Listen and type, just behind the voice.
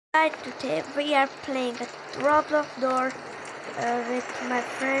Hi, today we are playing a Roblox door with my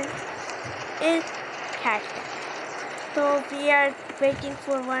friend in Cashback. So we are waiting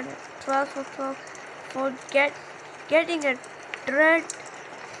for 12 o'clock for getting a dread.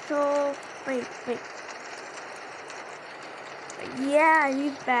 So wait. Yeah,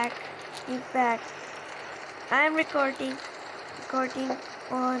 he's back. He's back. I'm recording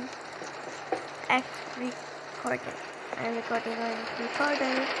on X recorder. I'm recording on X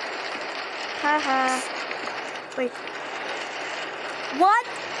recorder. Haha. Wait. What?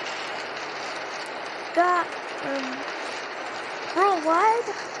 God. Bro, what?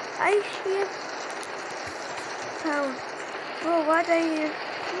 I hear sound. Bro, what I hear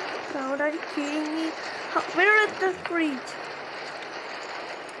sound? Are you kidding me? Where is the fridge?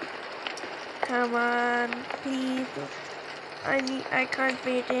 Come on, please. I can't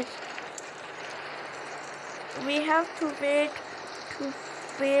wait it. We have to wait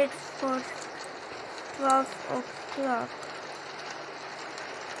for 12 o'clock.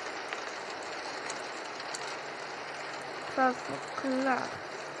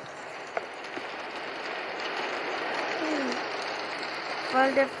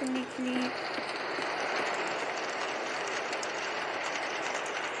 Well, definitely.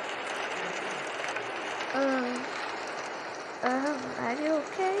 Are you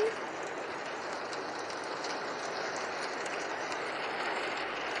okay?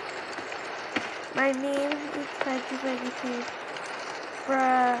 My name is 2023.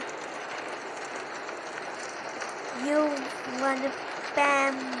 Bruh. You wanna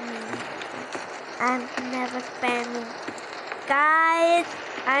spam me? I'm never spamming. Guys,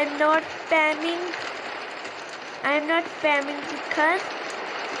 I'm not spamming. I'm not spamming because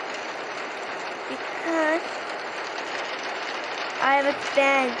I was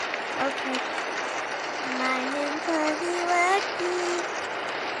banned. Okay. My name's Hadiwati.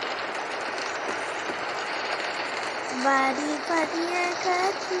 Body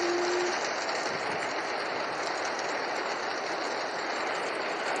Akati.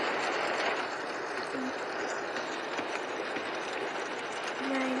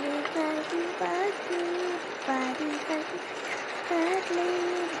 My name's Hadiwati. Body Akati.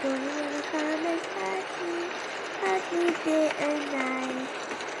 Don't wanna come and hurt me day and night.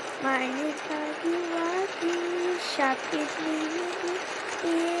 My name's Hadiwati. Sharp is me.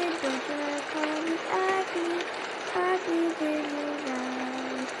 Don't you wanna call me Adi? Then you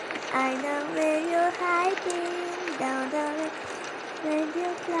run. I know where you're hiding, down when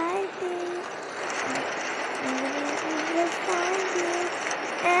you're gliding. I will find you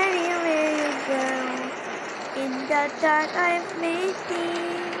anywhere you go. In the dark I'm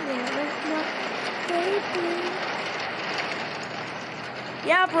waiting, there is no waiting.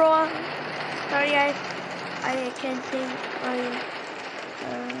 Yeah, bro. Sorry, I can't think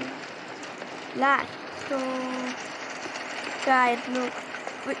last. So guys, look,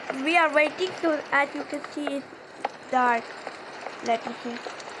 we are waiting. So as you can see, it's dark. Let me see.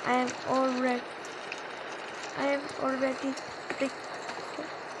 I am already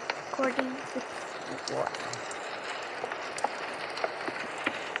recording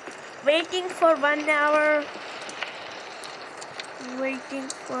waiting for 1 hour. Waiting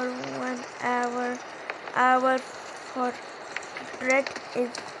for 1 hour. Hour for red is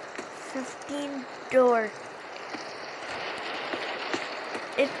 15 doors.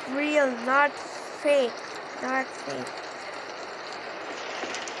 It's real, not fake.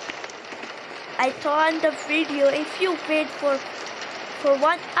 I saw in the video, if you wait for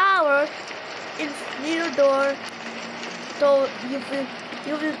 1 hour in new door, so you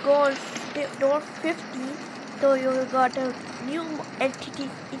will go on door 50, so you will got a new entity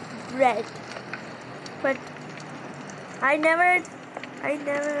in red. But I never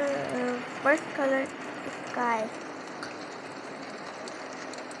first color is sky.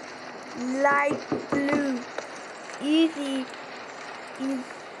 Light blue. Easy.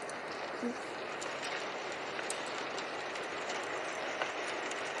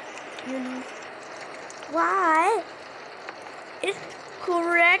 Why? It's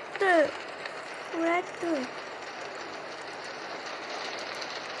correct.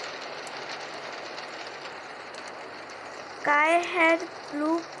 Sky had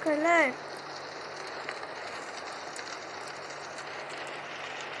blue color.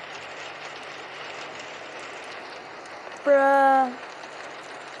 Bruh.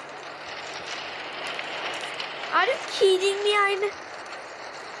 Are you kidding me?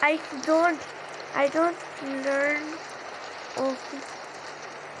 I don't learn of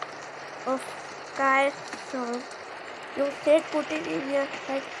Sky song. You said put it in your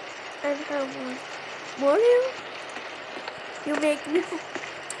head and come on. More you make me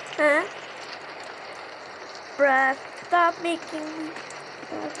Huh? Bruh, stop making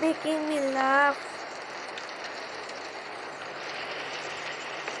me laugh.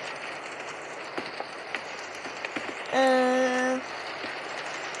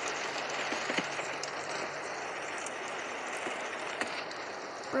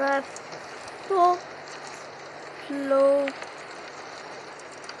 Bruh, so slow.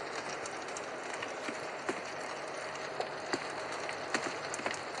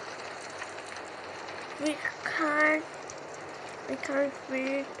 We can't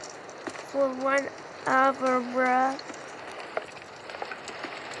wait for 1 hour, bruh.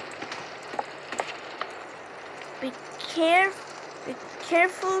 Be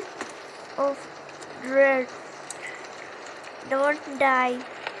careful of dread. Don't die.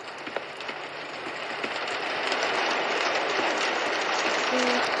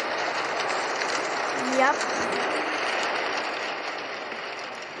 Yup.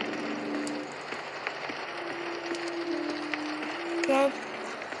 Then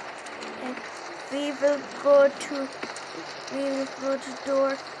we will go to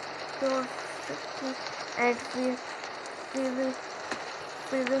door 50, and we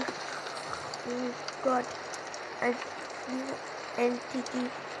got a new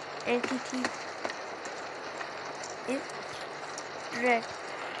entity is red.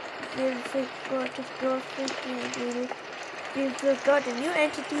 We will go to door 50, and we will got a new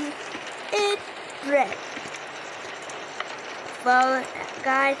entity. It's red. Well,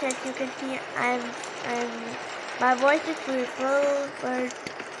 guys, as you can see, my voice is beautiful, but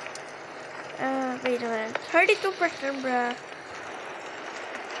wait a minute, 32%, bruh.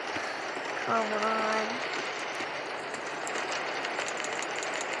 Come on,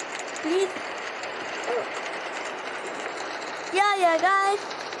 please. Oh. Yeah, guys.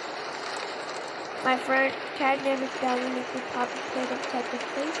 My friend cat name is Daniel. If you pop and play the cat with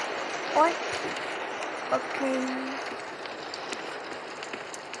me, or okay.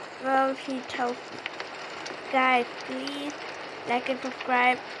 Well, he tells me, guys, please like and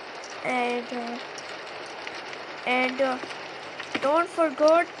subscribe, and don't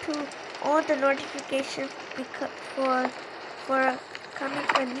forget to on the notifications because for coming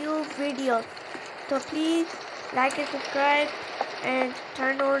a new video. So please like and subscribe and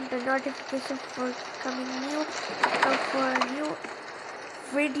turn on the notifications for coming new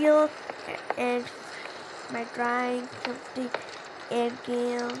videos and my drawing, something, and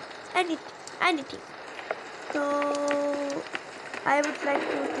game, anything. So I would like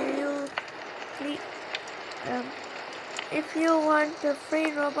to tell you, please, if you want the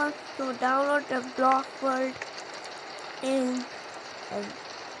free Roblox, to download the Block World in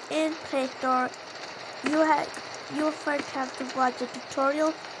Play Store. You first have to watch a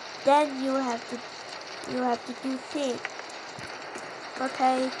tutorial, then you have to do things.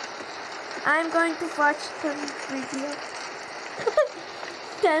 Okay, I'm going to watch some video.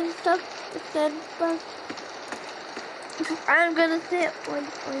 10 bucks. I'm gonna say oi.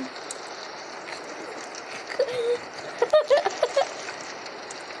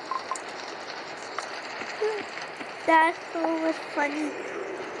 That's so much funny.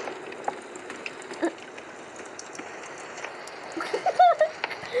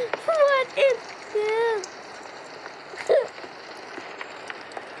 What is this?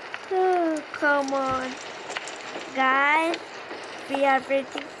 Oh, come on, guys. We are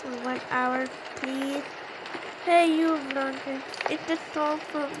waiting for 1 hour, please. Hey, you vloggers. It's a song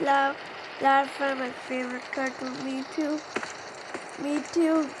from Love from my favorite cartoon. Me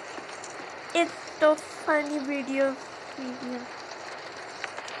too. It's so funny video.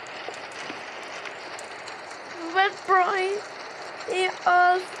 But Brian, it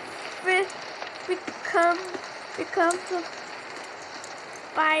all becomes a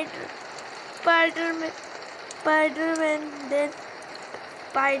Spider-Man, then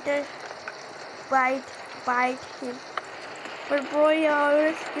spider bite him. But boy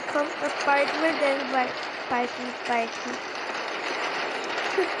always becomes a Spider-Man, then Spider bite him.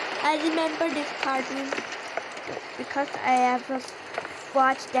 I remember this cartoon because I have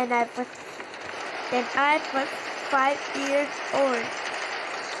watched then I was 5 years old.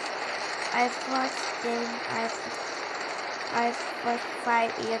 I was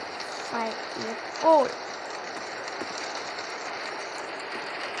 5 years old.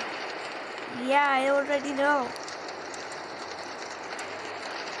 Yeah, I already know.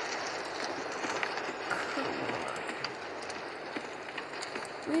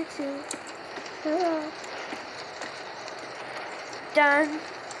 Me too.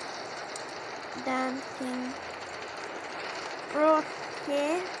 Dancing.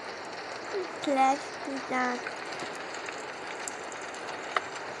 Okay. Clash to dance.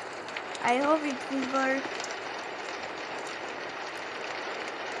 I hope it will work.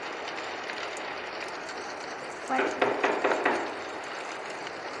 But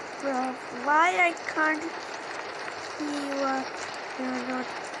bro, why I can't see you're not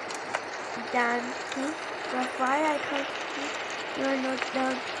dancing? But why I can't see you're not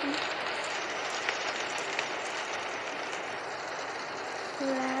dancing?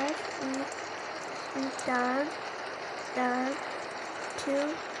 Let's dance, dance,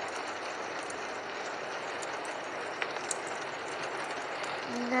 two.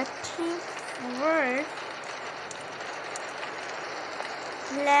 Nothing works.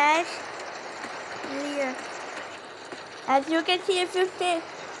 Slash clear. As you can see, if you say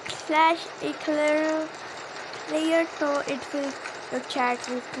slash clear, so it will, your chat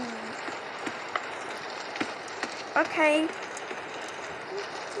will come. Okay.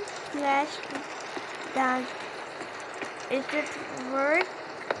 Slash done. Is it work?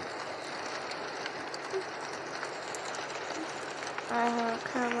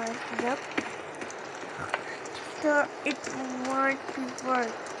 Come on. Yep. So it won't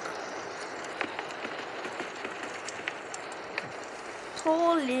work.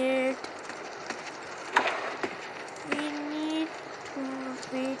 Toilet. We need to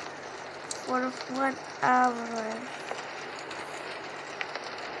wait for 1 hour.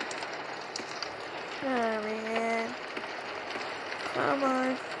 Oh man. Come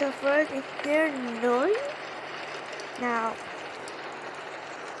on, the first is there noise? Now.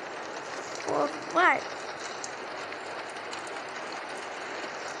 For what?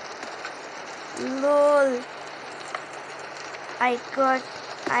 LOL. I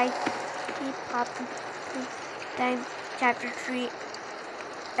keep popping time chapter 3.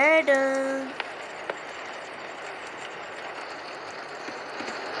 Adam.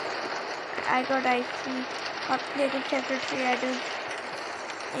 I see populated chapter 3 Adam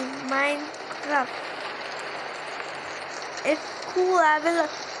in Minecraft. It's cool,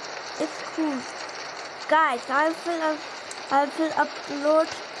 it's cool. Guys, I will upload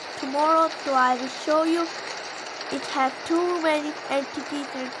tomorrow, so I will show you. It has too many entities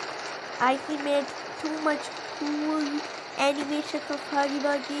and I made too much cool animations of Huggy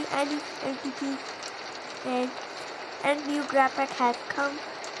Wuggy entities, and new graphic has come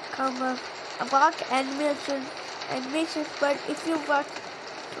up about animations, but if you work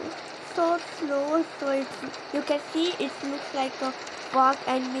so slow, so you can see it looks like a walk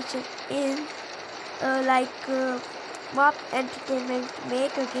animation in Mob Entertainment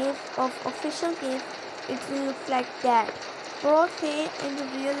make a game of official game. It will look like that. Bro, say in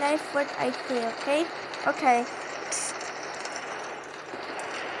real life what I say, okay? Okay.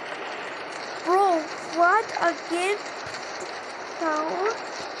 Bro, what again? Sound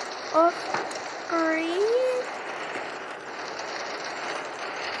of green?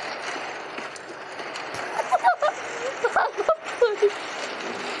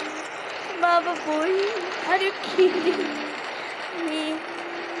 Baba boy, are you kidding me?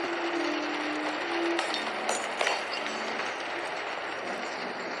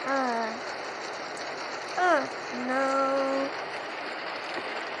 No.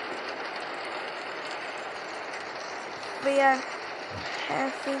 We are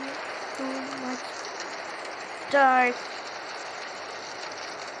having too much dark.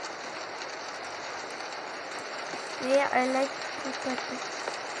 Yeah, I like to put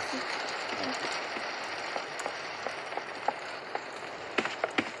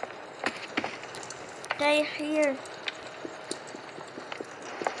stay here.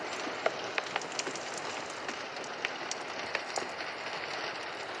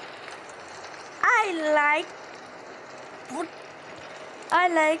 I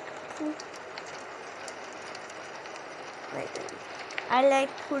like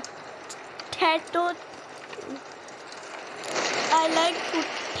potato. I like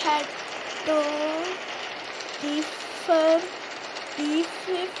potato. Beef.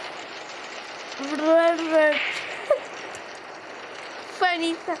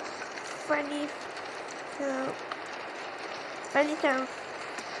 Funny sounds.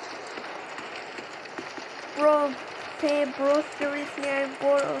 Bro, seriously, I'm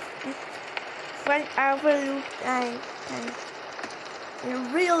bored of this 1 hour loop time.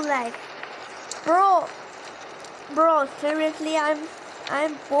 In real life. Bro, seriously, I'm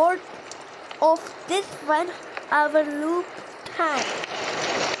bored of this 1 hour loop time.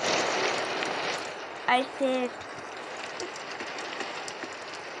 I said.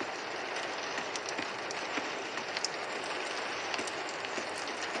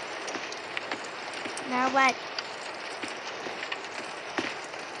 Now what?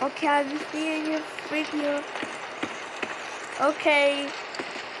 Okay, I'll be seeing your video. Okay.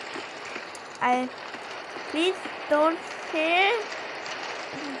 please don't say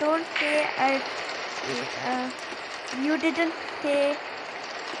I you didn't say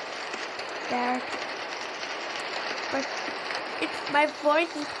that, but my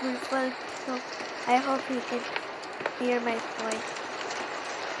voice is muffled, so I hope you can hear my voice.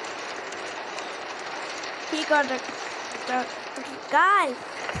 He got the guys.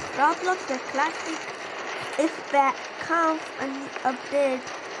 Roblox the classic is back, comes an update,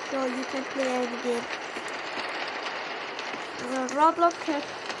 so you can play any game. Roblox has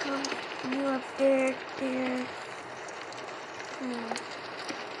come new update there.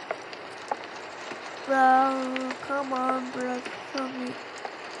 Bro, come on, bro, show me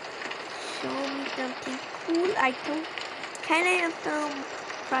something cool. I don't. Can I have some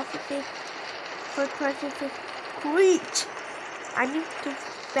Pacific for Pacific Creech? I need to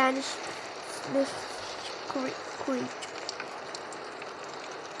Spanish this Creech.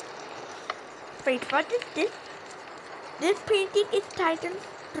 Wait, what is this? This painting is titled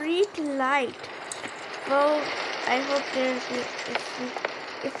Street Light. Well, I hope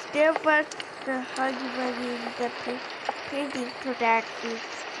if there was the Huggy Wuggy in the painting, so that is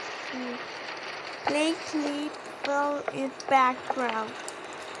play sleep well in background.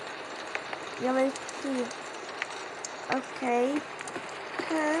 You will see. Okay.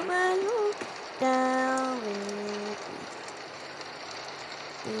 Come on down with me.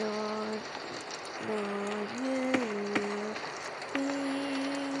 You see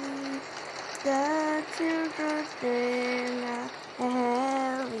the children still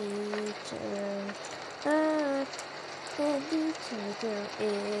have each other, and each other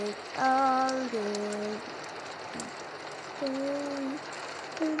is all good.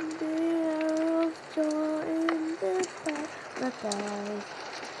 And they are of joy in the paradise.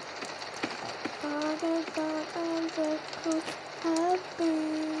 All the thought of the could have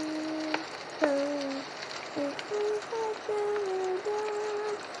been done if we had never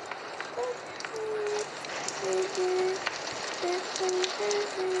done we did. If we had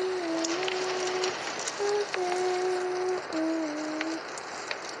realized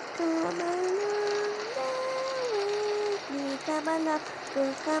come along with me, come along,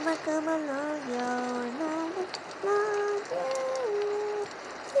 come along, you're not alone, you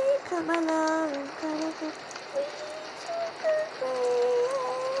see, come along, we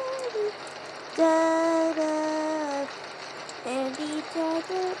da da, and each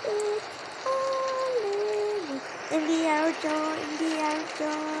other is all in the air joy, in the air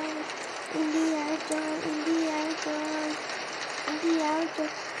joy, in the air joy, in the air joy, in the air joy,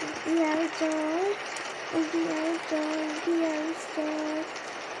 in the air joy, in the air joy, in the air joy,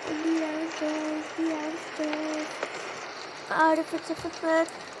 in the air joy, in the air joy. Artificial footbed,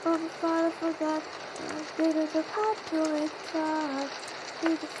 from father forgot. Did it a part to it try. We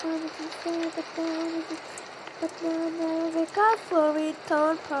just wanted to say, but now never wake up for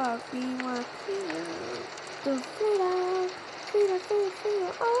return park. We want freedom, to freedom, freedom, freedom,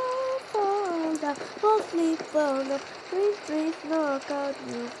 freedom, all for the mostly for the free, knockout,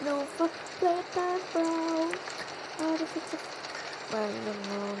 no for playtime brown. Artificial, where the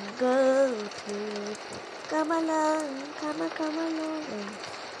moon go to. Come along, come along,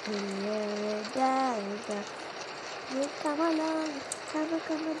 here down. You come along, come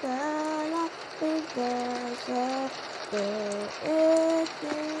along, with the share, there is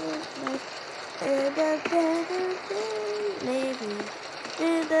nice, and the better living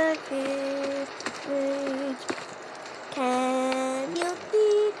in the village. Can you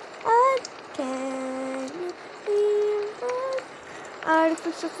see us? Can you hear us?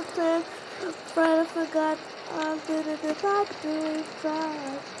 Artificial footprint, but I forgot all the battery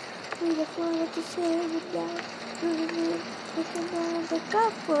drive. We just wanted to share with that. We can have a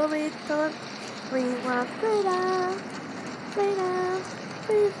cup for return. We want freedom, freedom,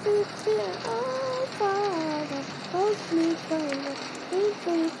 freedom, all for the mostly for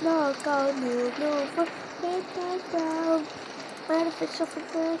free, knockout, new blue for bedtime brown. Artificial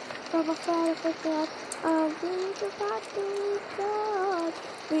footprint, from a fire forgot all the battery drive.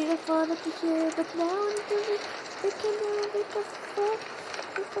 We just wanted to share, but now we can have it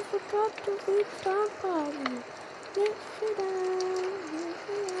because we got to be done party. Yes, we done. Yes,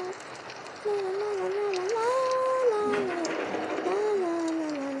 we are. La la la la la la la la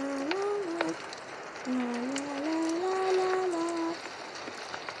la.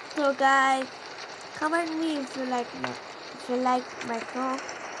 So guys, comment me if you like my song.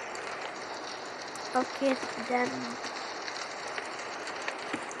 Okay, then.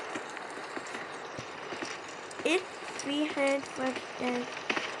 It's free hand for that.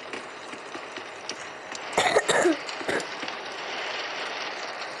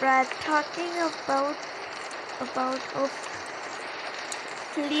 Brad, talking about of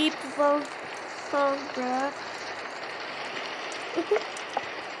sleep song, Brad.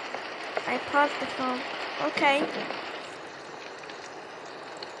 I paused the song. Okay.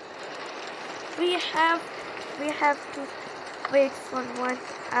 We have to wait for 1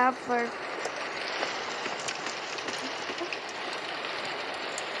 hour.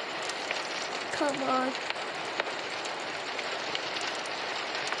 Come on.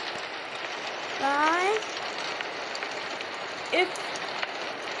 Guys,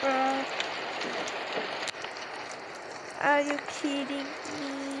 are you kidding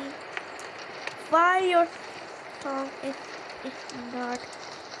me? Why your song is not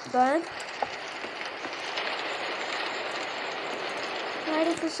done? Why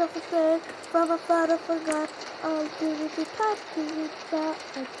does the shuffle say, Mama Father forgot all to the top to the top?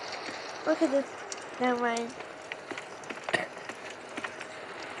 Look at this. Never mind.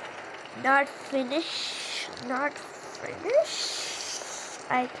 Not finished.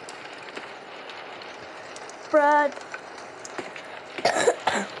 But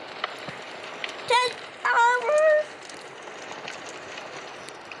 10 hours.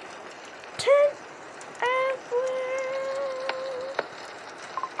 10 hours.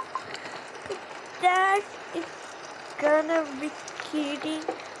 That is gonna be kidding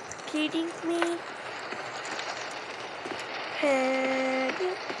me. Can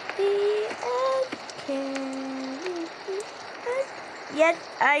you see us? Yes,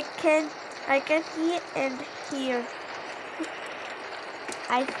 I can see and hear.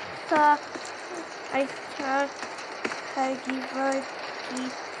 I saw Hagiwagi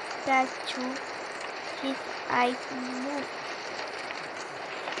statue. His eyes move.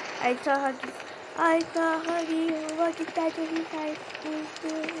 I saw Hagiwagi statue. His eyes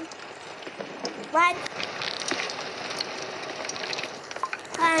move. What?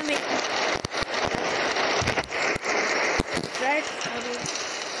 I'm right.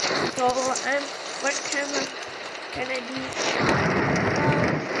 So what can I do?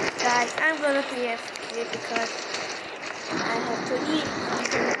 Guys, I'm gonna play FK because I have to eat.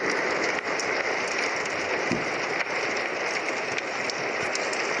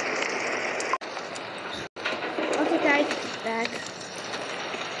 Okay guys, back.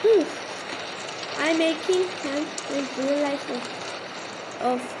 I'm making time in real life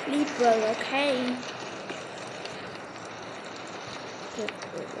of sleep well, okay?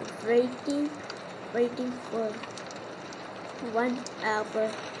 Waiting for 1 hour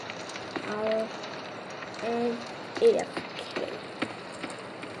and AFK.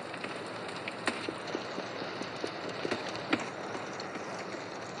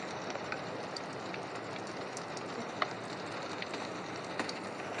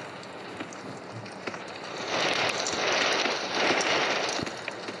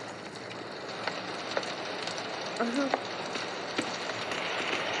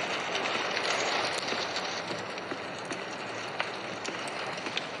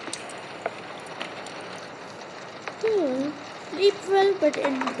 Sleep well but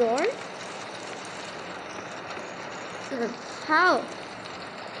indoors? How?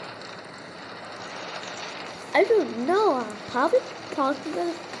 I don't know. How is it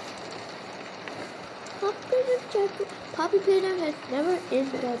possible? Poppy Peter has never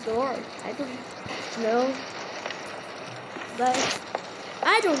in the door. I don't know. But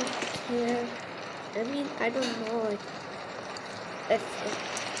I don't care. I mean, I don't know. Like, if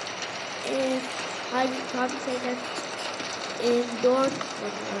I Poppy Peter indoors or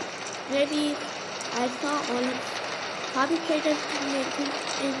not. Maybe I saw only Poppy Peter making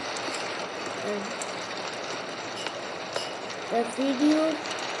in the video.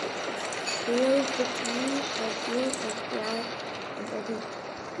 Here's the me and you and fly and ready.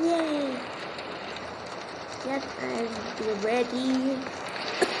 Yay! Yes, I'm ready.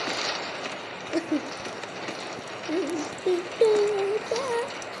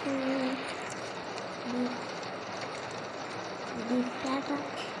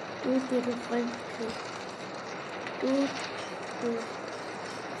 This is a fun trick.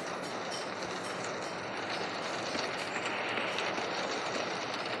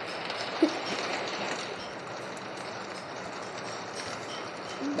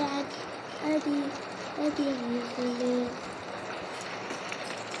 That's Eddie usually.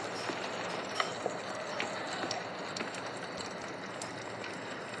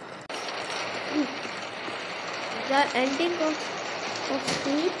 The ending of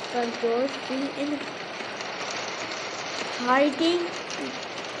sleep control still in hiding.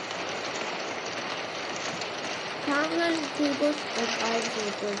 Tangan tables and eye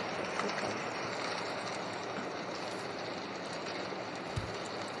tables.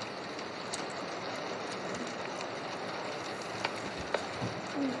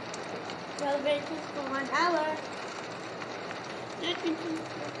 While waiting for 1 hour, let me drink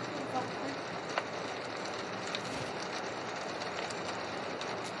popcorn.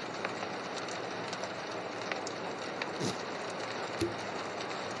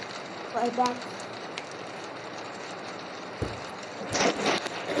 We're back.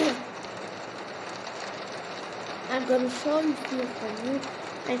 I'm going to show you a few of the new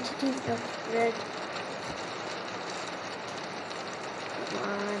entities of red.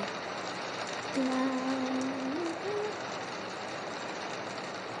 One.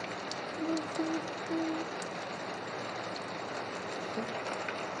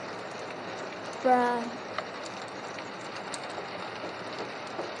 Bruh.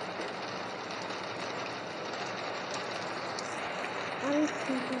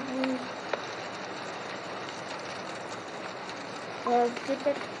 Skip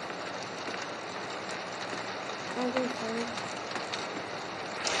it.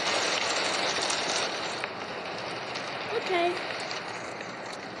 Okay.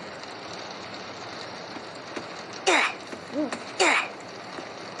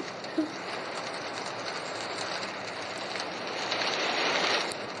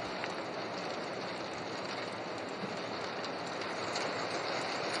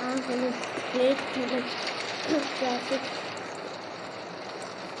 I'm gonna play to the graphics.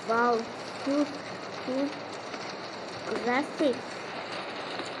 Wow, cool graphics.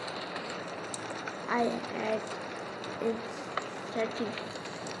 I had in settings.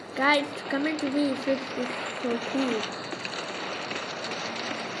 Guys, comment to me if it is so cool.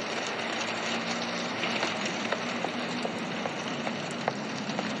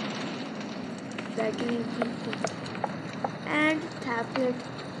 And tablet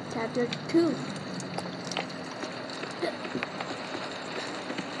 2.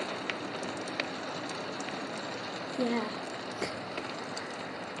 Yeah.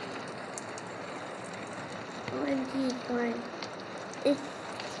 20 if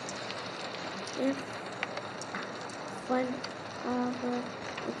 1 hour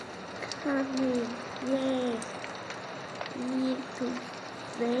is coming. Yay. Need to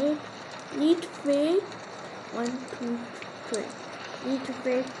wait 1, 2, 3. Need to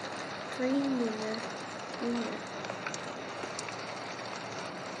wait 3 minutes.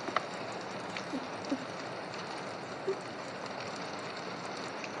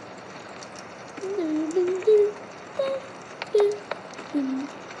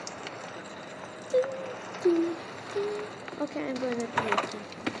 Okay, I'm gonna take it.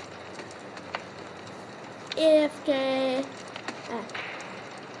 AFK.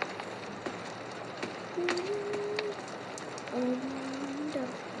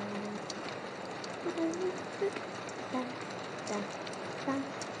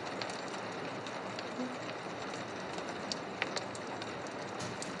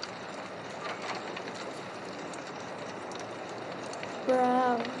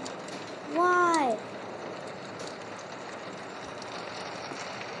 Bro, why?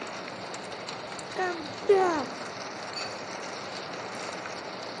 Come back.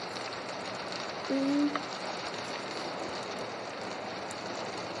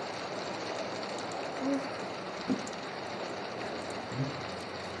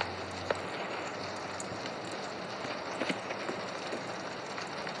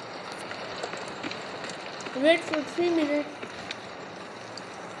 Wait for 3 minutes.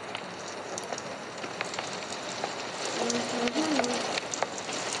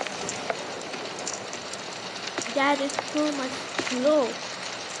 That is so much slow.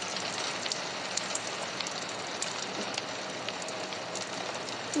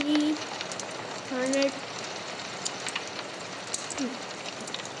 Please turn it.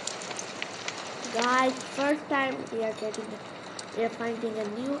 Guys, first time we are finding a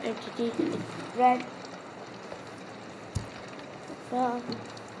new entity. It's red. So,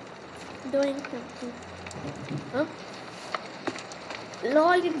 doing something. Huh?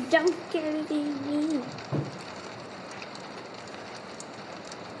 Lol, you jump carrying me.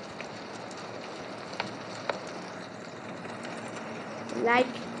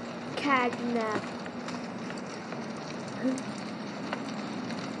 Like catnap.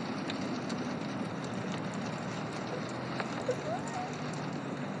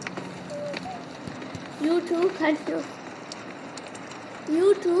 You too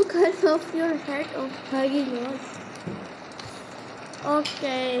cut off your head of hugging us.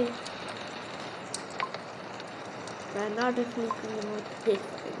 Okay. I'm not thinking about this.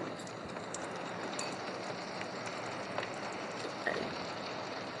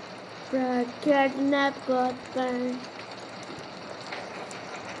 The catnap got burned.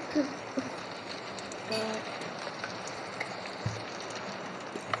 God.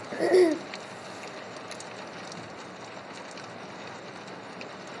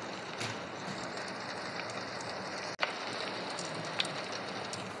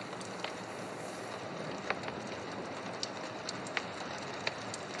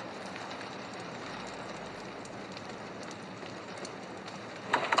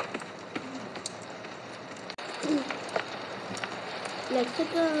 Let's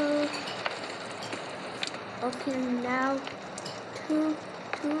go. Okay, now two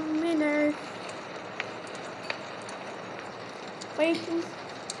minutes. Waiting.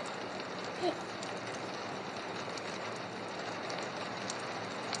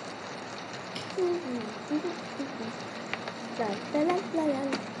 La la la la la.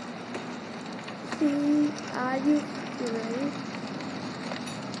 See, are you ready?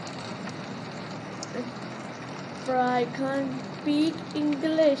 I can't speak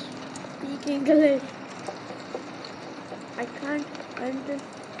English. Speak English. I can't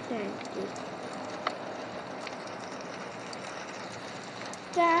understand it.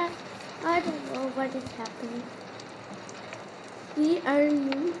 Dad, I don't know what is happening. See, are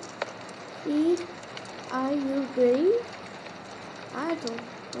you ready? I don't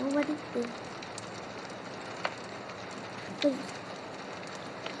know what it is. Please.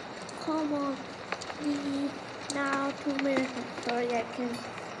 Come on, please. Now 2 minutes. I'm sorry, I can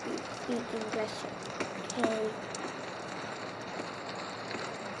speak English. Okay.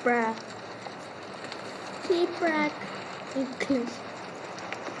 Bruh. See, bruh. English.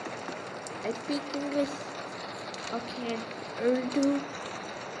 I speak English. Okay. Urdu.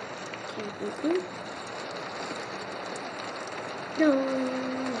 Okay, Urdu. No.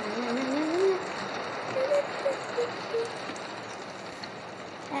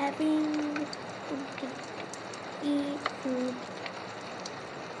 Having to eat food.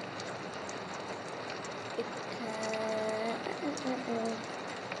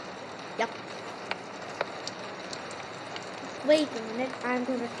 Yep. Wait a minute, I'm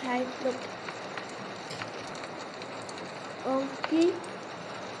gonna try. Look. Okay.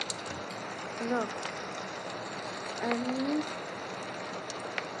 No.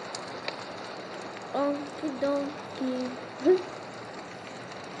 Okie dokie.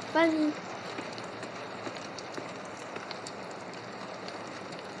 Funny.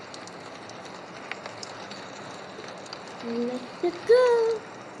 Let's go.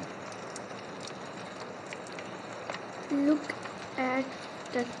 Look at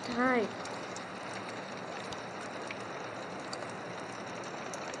the time.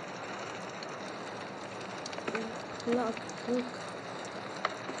 Look.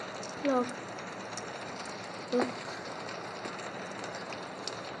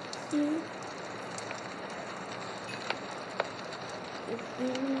 See? If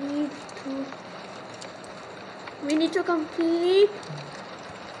we need to complete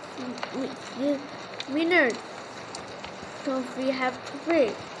winners. So we have to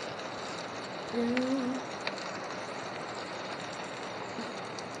wait.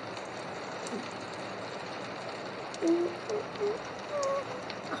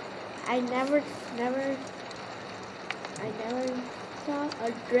 I never saw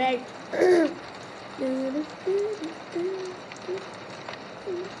a dragon.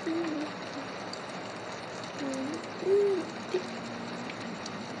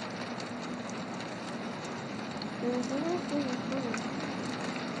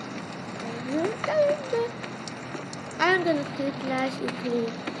 I'm gonna say Clash is clear.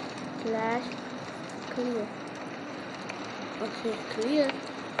 Clash clear. Okay, clear.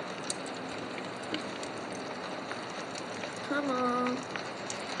 Come on.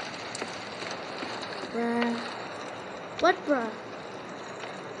 Bruh. What bruh?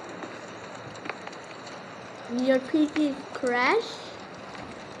 Your PC crash?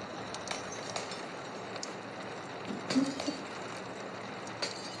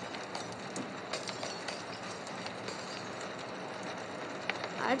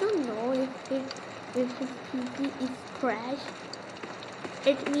 I don't know if his PC is crashed.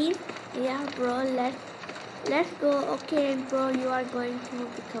 It means, yeah, bro, let's go. Okay, bro, you are going to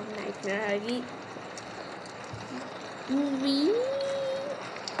become nightmare. Movie.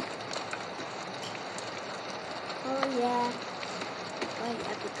 Oh yeah,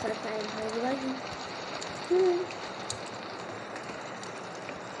 because I'm hungry.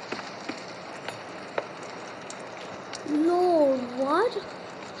 No, what?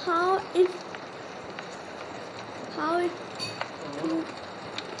 How is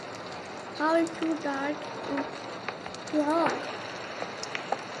too dark in here?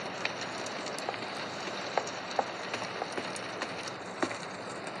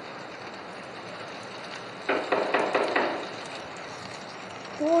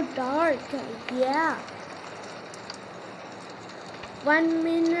 So dark, yeah. 1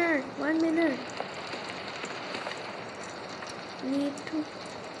 minute. Need to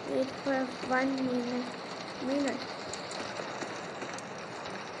wait for 1 minute.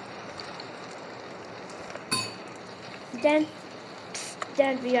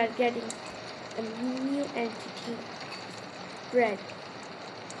 Then we are getting a new entity. Bread.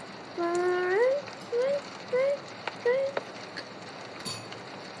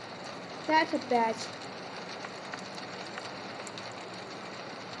 That's a badge.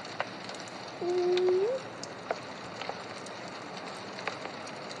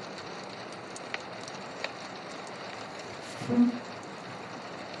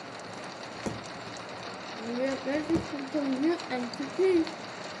 We are ready for the new entity.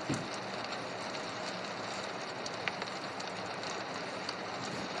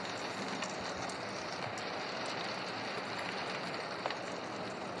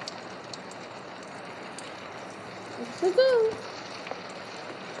 Let's go.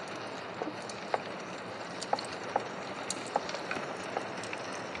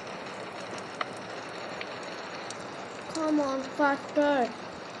 Come on, faster.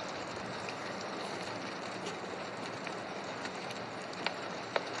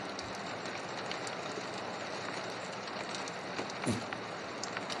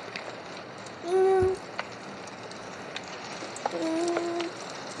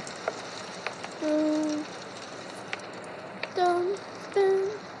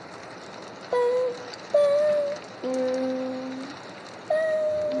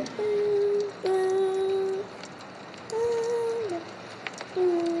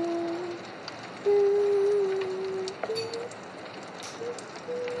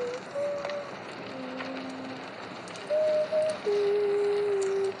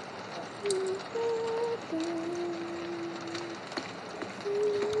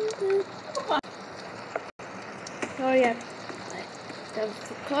 Oh yeah, the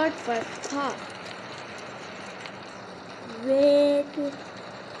record was stopped. Wait for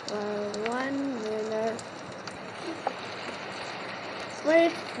 1 minute.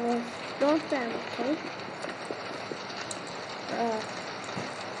 Wait for don't time, okay?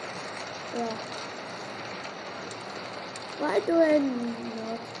 Why do I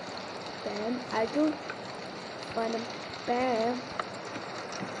not spam? I don't want to spam.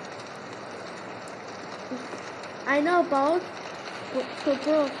 I know about the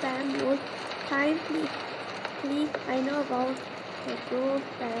pro spam mode. Time, please. I know about the pro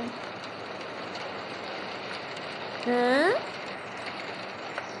spam. Huh?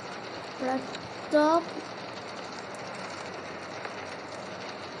 Press stop.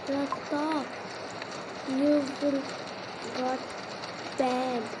 Press stop. You will got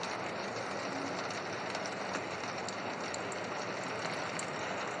banned.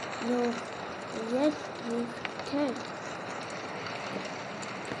 No. Yes, you can.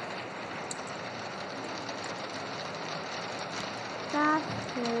 Stop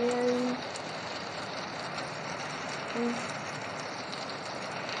playing.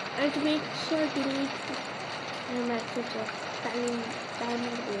 And to make sure delete the message of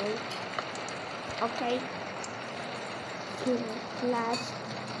spamming word. Okay. Slash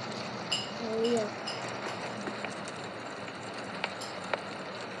career.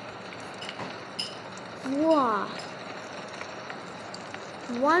 Wow.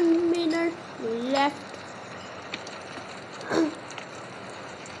 1 minute left.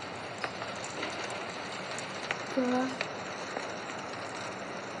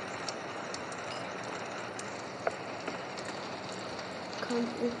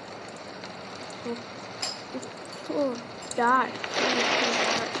 It's so dark.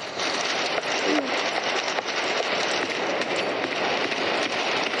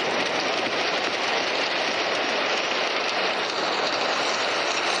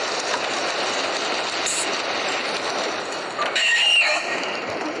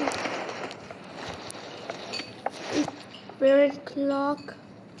 Where is clock?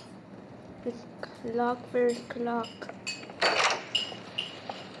 It's clock. Where is clock?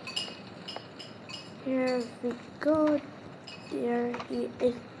 Here we go. There he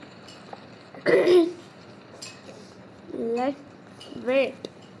is. Let's wait.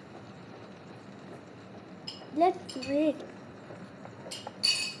 Let's wait.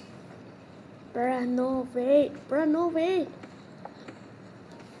 Bruh, no wait. Bruh, no wait.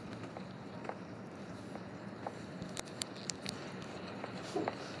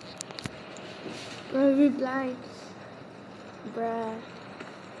 Bruh, we blind. Bruh.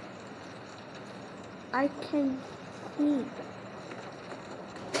 I can see.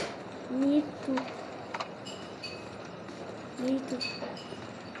 Need to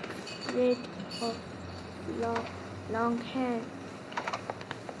wait for long hand.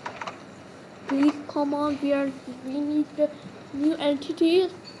 Please come on, we need the new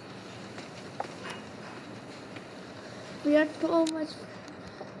entities. We are so much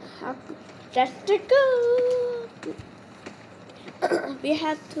happy. Just to go.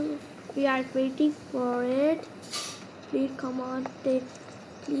 We are waiting for it. Please come on, take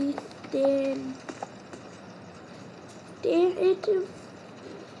Please stand. Stand it.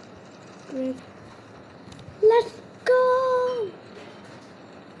 Great. Let's go.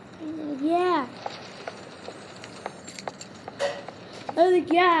 Yeah. Oh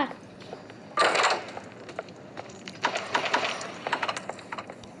yeah.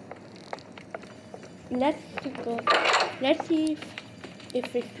 Let's go. Let's see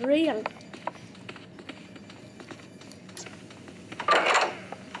if it's real.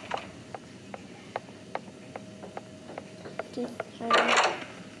 This time.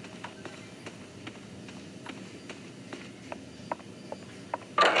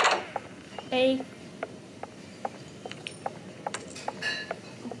 8,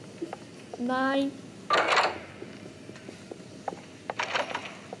 9,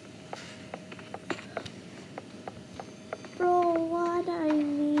 'Bro, what I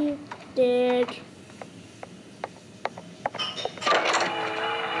needed.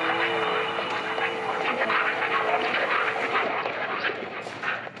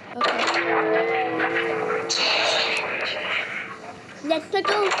 Let's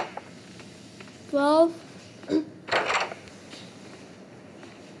go. 12.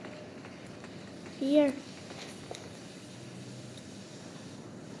 Here.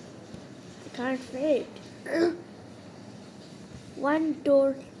 I can't wait. One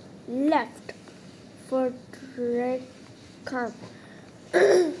door left for red come.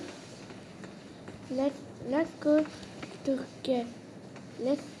 Let's go together.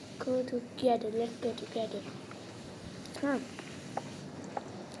 Let's go together. Let's go together. Come.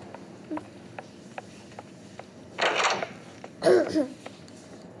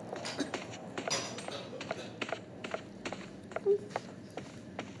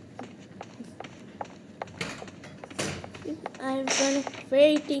 I'm gonna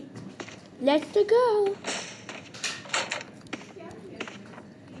waiting. Let's go.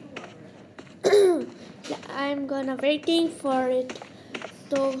 I'm gonna waiting for it.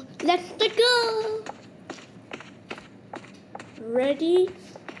 So let's go. Ready?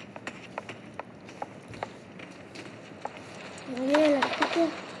 Okay, let's go.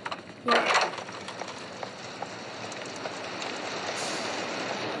 Yeah.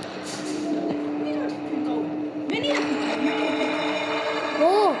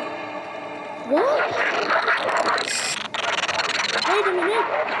 Whoa! What? Wait a minute.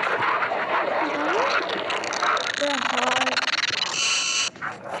 The heart.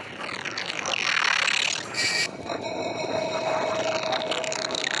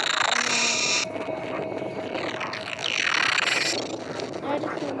 That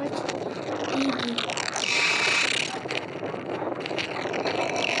is so much easy.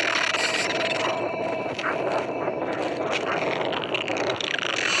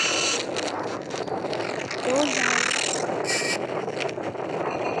 Don't die.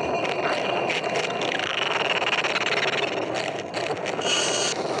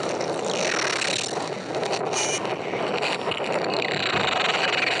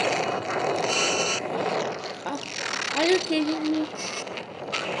 Are you kidding me?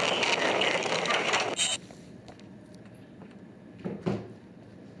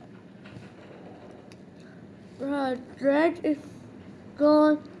 Bro, Red is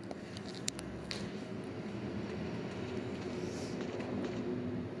gone.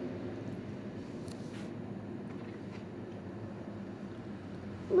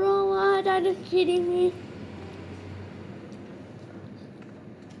 Bro, what? Are you kidding me?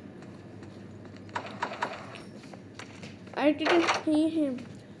 I didn't see him.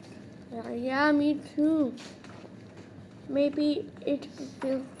 Yeah, me too. Maybe it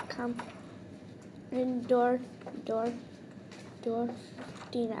will come in door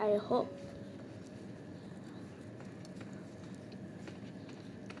 15, I hope.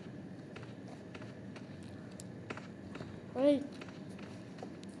 Wait.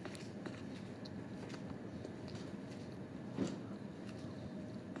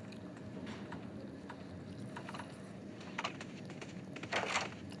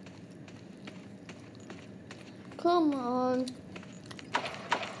 Come on.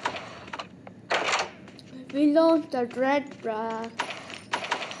 We lost the red, bruh.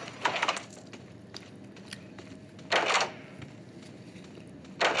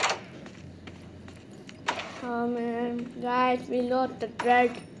 Oh man, guys, we lost the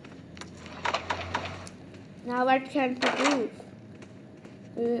red. Now what can we do?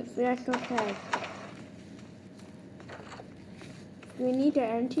 We are so sad. We need an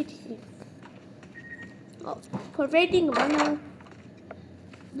entity. Oh, for waiting 1 hour.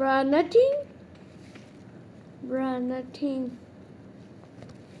 Bruh, nothing? Bruh, nothing.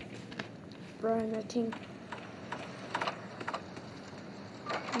 Bruh, nothing.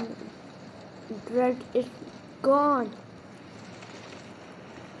 dread is gone.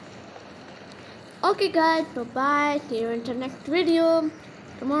 Okay guys, bye bye. See you in the next video.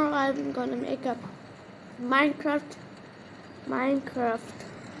 Tomorrow I'm gonna make a Minecraft.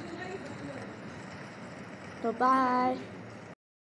 Bye bye.